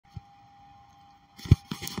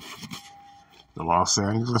The Los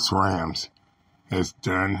Angeles Rams has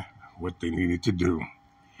done what they needed to do.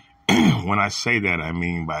 When I say that, I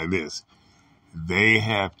mean by this. They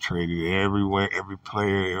have traded everywhere, every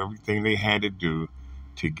player, everything they had to do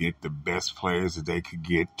to get the best players that they could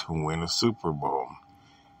get to win a Super Bowl.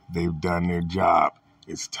 They've done their job.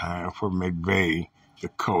 It's time for McVay, the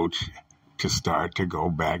coach, to start to go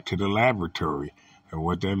back to the laboratory. And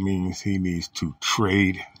what that means, he needs to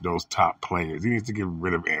trade those top players. He needs to get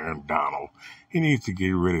rid of Aaron Donald. He needs to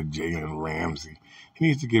get rid of Jalen Ramsey. He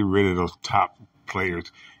needs to get rid of those top players.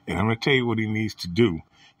 And I'm going to tell you what he needs to do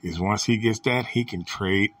is once he gets that, he can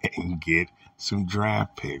trade and get some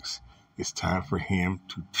draft picks. It's time for him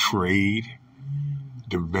to trade,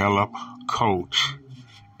 develop, coach.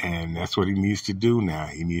 And that's what he needs to do now.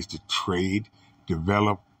 He needs to trade,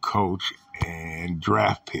 develop, coach, and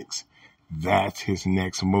draft picks. That's his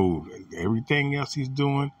next move. Everything else he's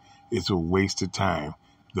doing is a waste of time.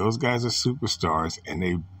 Those guys are superstars, and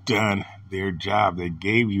they've done their job. They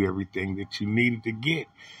gave you everything that you needed to get.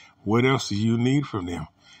 What else do you need from them?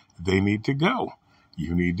 They need to go.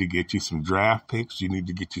 You need to get you some draft picks. You need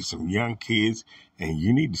to get you some young kids, and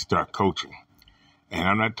you need to start coaching. And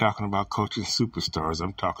I'm not talking about coaching superstars.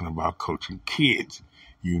 I'm talking about coaching kids.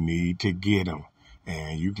 You need to get them.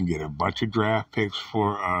 And you can get a bunch of draft picks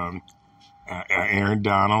for Aaron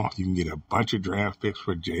Donald. You can get a bunch of draft picks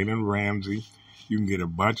for Jalen Ramsey. You can get a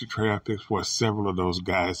bunch of draft picks for several of those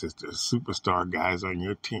guys as the superstar guys on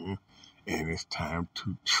your team. And it's time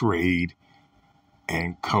to trade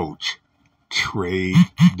and coach. Trade,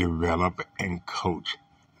 develop, and coach.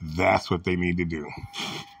 That's what they need to do.